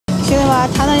兄弟们，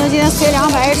坦坦牛今天随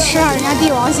200吃上人家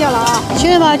帝王蟹了啊！兄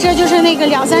弟们，这就是那个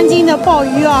2、3斤的鲍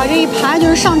鱼啊，这一盘就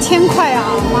是上千块啊！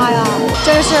妈呀，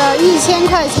这个是1000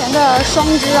块钱的双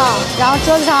只啊，然后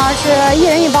桌子上是1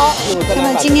人1包。兄弟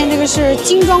们，今天这个是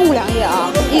精装5两液啊，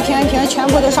一瓶一瓶全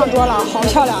部都上桌了，好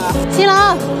漂亮啊！新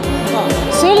郎，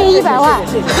随礼100万。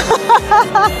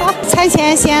餐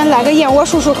前先来个燕窝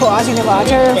漱漱口啊，兄弟们，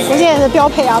这是福建的标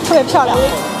配啊，特别漂亮。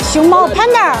熊猫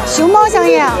Panda 熊猫香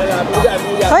烟，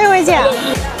头一回见。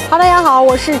哈，大家好，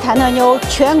我是坦坦妞，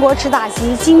全国吃大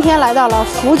席。今天来到了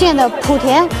福建的莆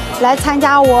田，来参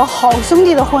加我好兄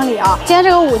弟的婚礼啊。今天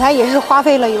这个舞台也是花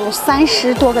费了有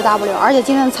30多个 W， 而且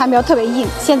今天的餐标特别硬。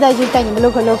现在就带你们溜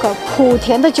克莆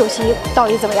田的酒席到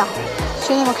底怎么样？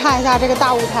兄弟们看一下这个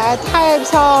大舞台，太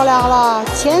漂亮了，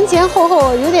前前后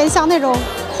后有点像那种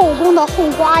后宫的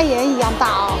后花园一样大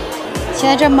啊。现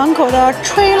在这门口的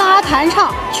吹拉弹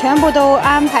唱全部都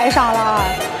安排上了，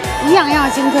样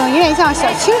样精通，有点像小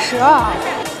青蛇。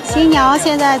新娘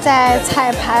现在在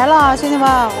彩排了，兄弟们，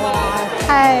哇，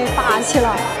太霸气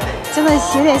了，真的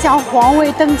有点像皇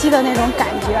位登基的那种感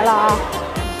觉了啊！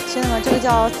兄弟们，这个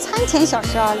叫餐前小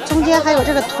食啊，中间还有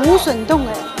这个土笋冻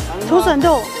哎，土笋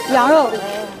冻、羊肉、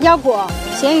腰果、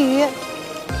咸鱼、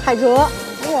海蜇，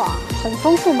哇，很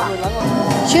丰富嘛。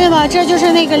兄弟们，这就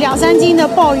是那个2、3斤的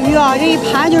鲍鱼啊，这一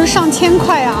盘就是上千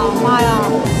块啊！妈呀，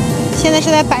现在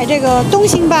是在摆这个东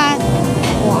星斑，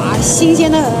哇，新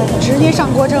鲜的很，直接上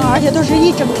锅蒸，而且都是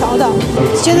一整条的。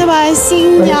兄弟们，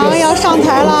新娘要上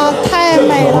台了，太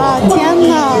美了，天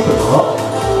哪，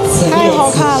太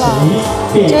好看了！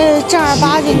这是正儿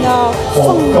八经的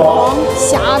凤凰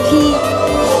霞帔。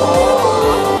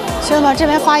兄弟们，这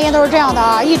边发烟都是这样的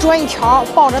啊，一桌一条，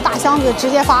抱着大箱子直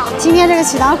接发。今天这个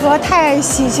喜糖盒太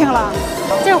喜庆了，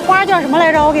这个花叫什么来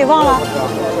着？我给忘了。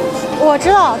我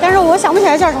知道，但是我想不起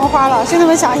来叫什么花了。兄弟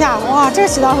们想一下，哇，这个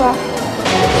喜糖盒。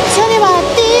兄弟们，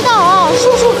第一道啊，漱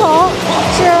漱口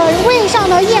是胃上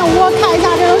的燕窝，看一下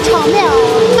这种场面啊，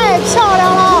太漂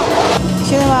亮了。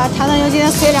兄弟们，坦坦牛今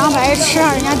天随200吃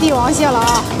上人家帝王蟹了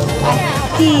啊！哎，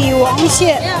帝王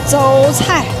蟹走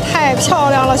菜太漂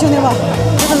亮了，兄弟们，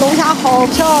这个龙虾好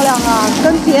漂亮啊，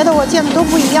跟别的我见的都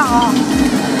不一样啊。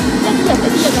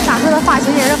大叔的发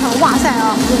型也是很哇塞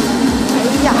啊！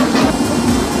哎呀，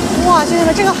哇，兄弟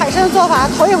们，这个海参做法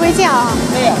头一回见啊！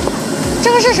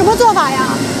这个是什么做法呀？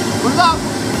不知道。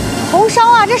红烧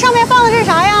啊，这上面放的是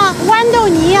啥呀？豌豆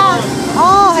泥呀？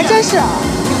哦，还真是。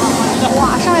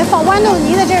哇，上面放豌豆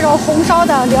泥的这种红烧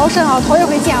的辽参啊，头一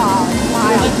回见啊！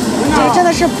妈呀，这个真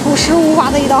的是朴实无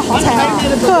华的一道好菜啊，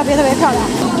特别漂亮。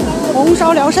红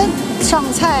烧辽参上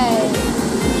菜，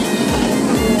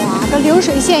哇，跟流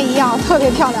水线一样，特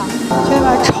别漂亮。兄弟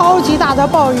们，超级大的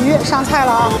鲍鱼上菜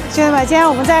了啊！兄弟们，今天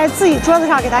我们在自己桌子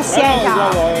上给它掀一下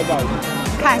啊，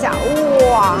看一下，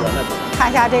哇！看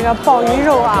一下这个鲍鱼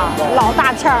肉啊，老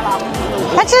大片了。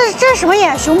哎，这是什么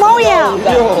烟？熊猫烟啊？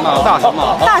大熊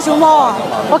猫。大熊猫啊！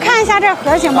我看一下这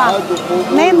盒行吧？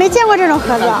没见过这种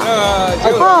盒子。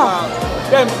哦。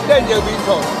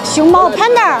熊猫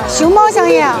Panda 熊猫香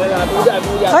烟，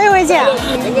头一回见。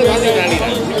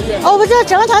哦，不，这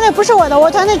整个团队不是我的，我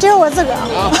团队只有我自个儿。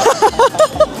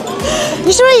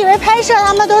你是不是以为拍摄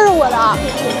他们都是我的？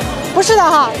不是的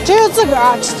哈，只有自个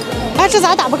儿。哎，这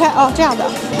咋打不开？哦，这样的。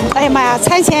哎呀妈呀！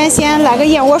餐前先来个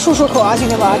燕窝漱漱口啊，兄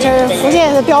弟们，这是福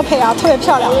建的标配啊，特别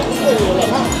漂亮。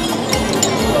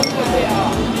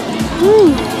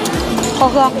好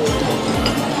喝。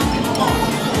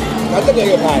这个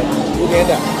有牌，5天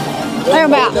的。哎呀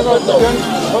妈呀！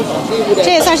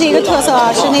这也算是一个特色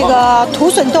啊，是那个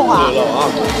土笋冻啊。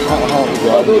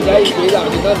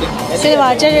兄弟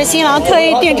们，这是新郎特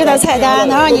意定制的菜单，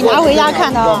能让你拿回家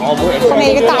看的啊。后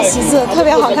面一个大喜字，特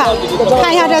别好看。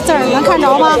看一下这字儿，能看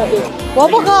着吗？我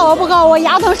不喝，我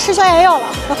牙疼吃消炎药了。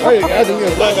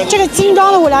这个精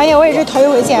装的5粮液我也是头一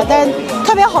回见，但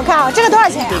特别好看啊。这个多少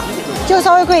钱呀？就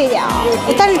稍微贵一点啊，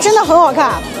但是真的很好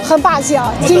看，很霸气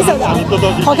啊，金色的，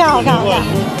好看。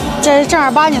这是正儿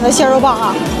八经的蟹肉棒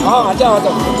啊！这样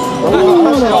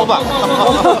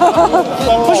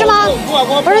不是吗？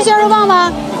不是蟹肉棒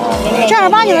吗？正儿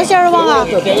八经的蟹肉棒啊！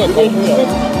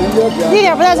一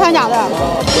点不带掺假的。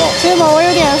所以嘛，我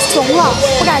有点怂了，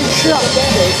不敢吃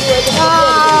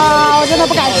啊！我真的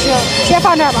不敢吃，先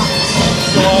放这儿吧。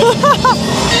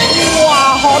哇，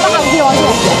好大的帝王蟹！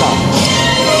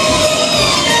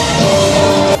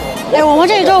哎，我们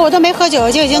这一周我都没喝酒，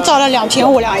就已经造了2瓶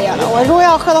5粮液了。我如果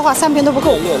要喝的话，3瓶都不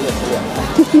够。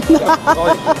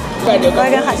我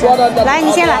跟海参，来，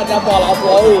你先来。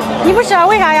你不吃啊？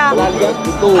为啥呀？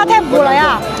怕太补了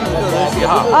呀？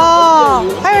哦，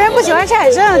还有人不喜欢吃海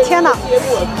参，天哪，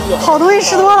好东西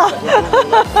吃多了。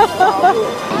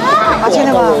啊，兄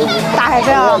弟们，海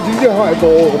参啊。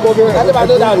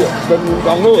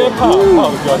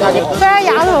虽然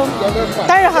牙头，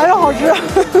但是还是好吃。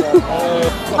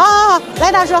啊，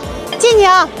来大叔，敬你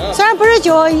啊！虽然不是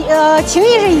酒，情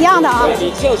谊是一样的啊。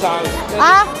校长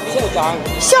啊，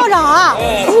校长啊，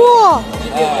哇！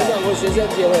今天晚上我学生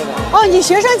结婚了。哦，你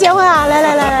学生结婚啊？来。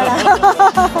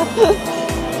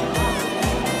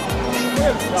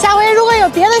下回如果有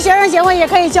别的学生结婚，也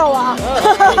可以叫我啊。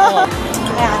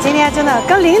哎呀，今天真的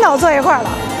跟领导坐一块儿了，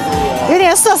有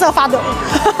点瑟瑟发抖。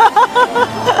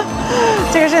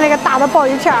这个是那个大的鲍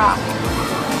鱼片啊，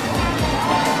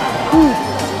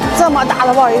这么大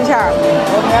的鲍鱼片，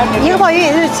一个鲍鱼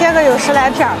也就切个有10来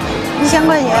片，1000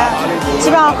块钱，基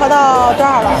本上合到多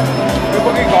少了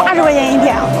？80块钱一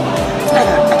片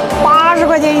，80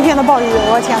块钱一片的鲍鱼，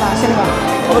我天哪，兄弟们！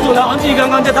我昨天忘记刚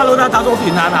刚在大楼上打着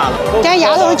平摊了。连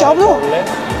牙都嚼不动。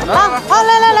啊，好，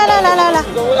来，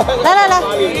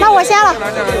那我先了。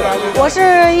我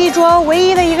是一桌唯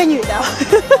一的一个女的，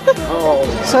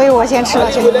所以我先吃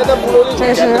了。兄弟们，这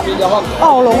个是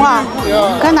澳龙啊，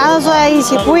跟男的坐在一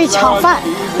起不会抢饭。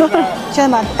兄弟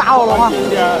们，大澳龙啊，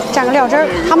蘸个料汁儿，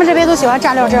他们这边都喜欢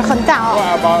蘸料汁儿，很淡啊。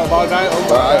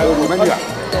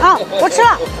啊，我吃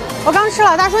了，我刚吃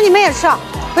了，大叔你们也吃啊。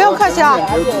不用客气啊！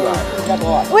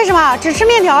为什么只吃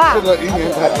面条啊？这个营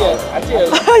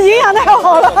养太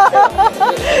好了，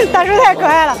大叔太可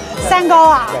爱了，3高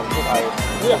啊！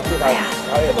哎呀，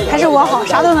还是我好，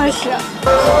啥都能吃。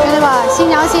兄弟们，新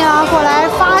娘新郎过来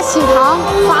发喜糖、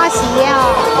发喜宴啊！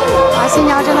新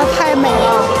娘真的太美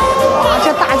了，哇，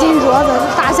这大金镯子、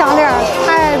大项链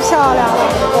太漂亮了。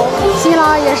新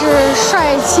郎也是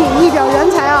帅气，一表人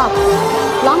才啊！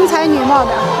郎才女貌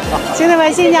的，兄弟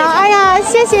们，新娘，哎呀，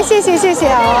谢谢，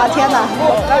哇，天哪！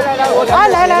啊，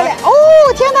来，哦，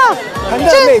天哪！谈的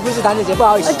妹不是谈的姐，不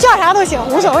好意思，叫啥都行，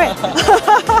无所谓。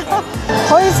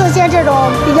头一次见这种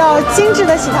比较精致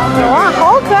的喜糖盒，哇，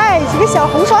好可爱，几个小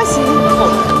红双喜，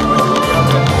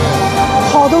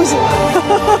好东西。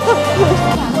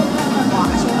哇，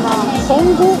兄弟们，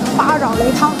红菇八爪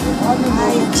鱼汤，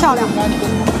哎，漂亮。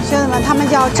兄弟们，他们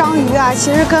叫章鱼啊，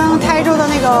其实跟台州的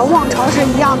那个旺潮是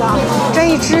一样的，这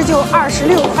一只就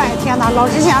26块，天哪，老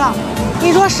值钱了！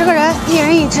一桌10个人，1人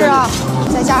1只啊，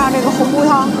再加上这个红菇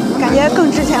汤，感觉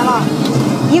更值钱了。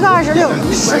一个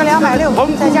26，10个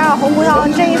260，再加上红菇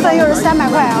汤，这一份又是300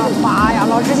块啊！妈呀，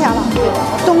老值钱了！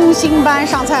东星斑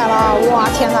上菜了，哇，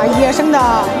天哪，野生的，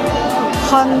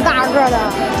很大个的，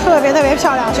特别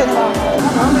漂亮，兄弟们。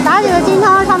打几个金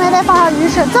汤，上面再放上鱼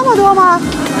翅，这么多吗？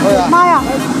妈呀！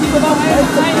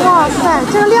哇塞，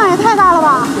这个量也太大了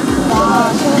吧！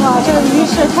哇，兄弟们，这个鱼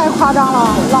翅太夸张了，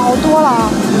老多了，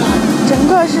整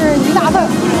个是一大份，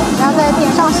然后再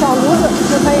点上小炉子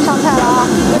就可以上菜了啊！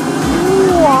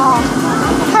哇，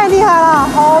太厉害了，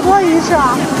好多鱼翅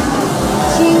啊！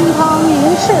清汤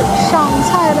鱼翅上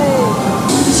菜嘞！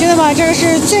兄弟们，这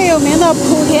是最有名的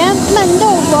莆田焖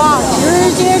豆腐啊，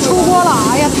直接出锅了！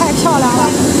哎呀，太漂亮了！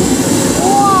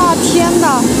哇，天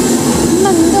哪！焖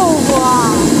豆腐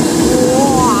啊，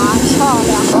哇，漂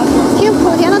亮！听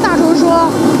莆田的大厨说，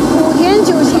莆田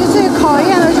酒席最考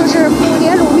验的就是莆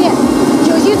田卤面，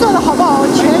酒席做的好不好，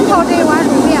全靠这一碗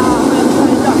卤面啊！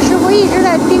师傅一直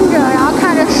在盯着，然后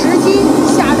看着时机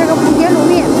下这个莆田卤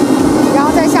面，然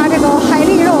后再下这个海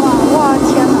蛎肉啊！哇，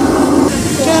天哪！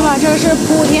兄弟们，这是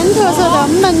莆田特色的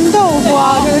焖豆腐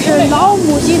啊，这个是老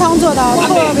母鸡汤做的，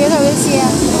特别鲜，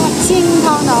清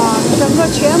汤的啊，整个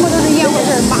全部都是烟火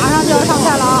味，马上就要上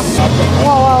菜了啊！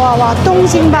哇，东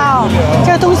星斑啊，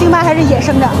这个东星斑还是野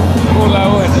生的。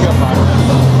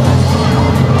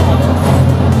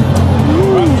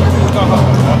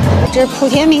这是莆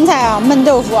田名菜啊，焖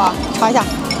豆腐啊，尝一下。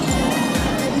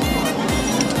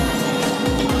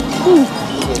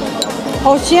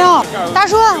好香！大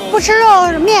叔不吃肉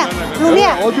面卤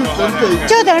面，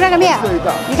就等这个面。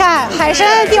你看海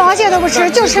参、帝王蟹都不吃，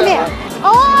就吃面。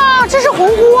哦，这是红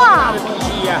菇啊，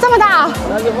这么大！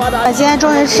今天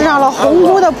终于吃上了红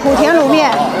菇的莆田卤面。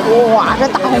哇，这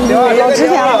大红菇老值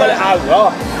钱了。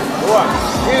哇，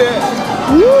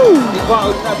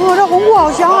这红菇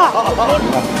好香啊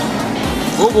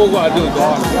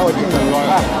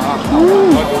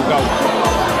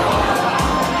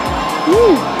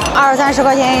！20-30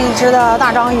块钱一只的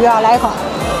大章鱼啊，来一口。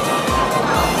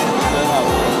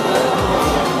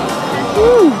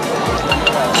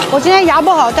我今天牙不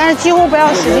好，但是几乎不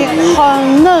要使劲，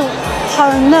很嫩。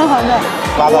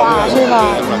哇，这个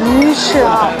鱼翅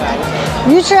啊，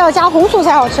鱼翅要加红醋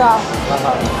才好吃啊。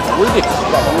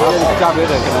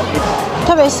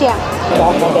特别鲜。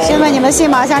兄弟们，你们信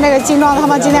吗？像这个金装他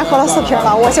们今天喝了4瓶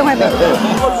了，我幸亏没。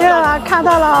接下来看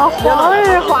到了黄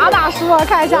日华大叔，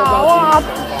看一下，哇，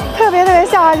特别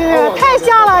像啊，就是太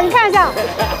像了，你看一下，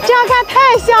这样看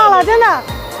太像了，真的，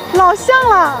老像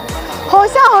了，好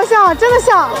像，真的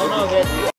像。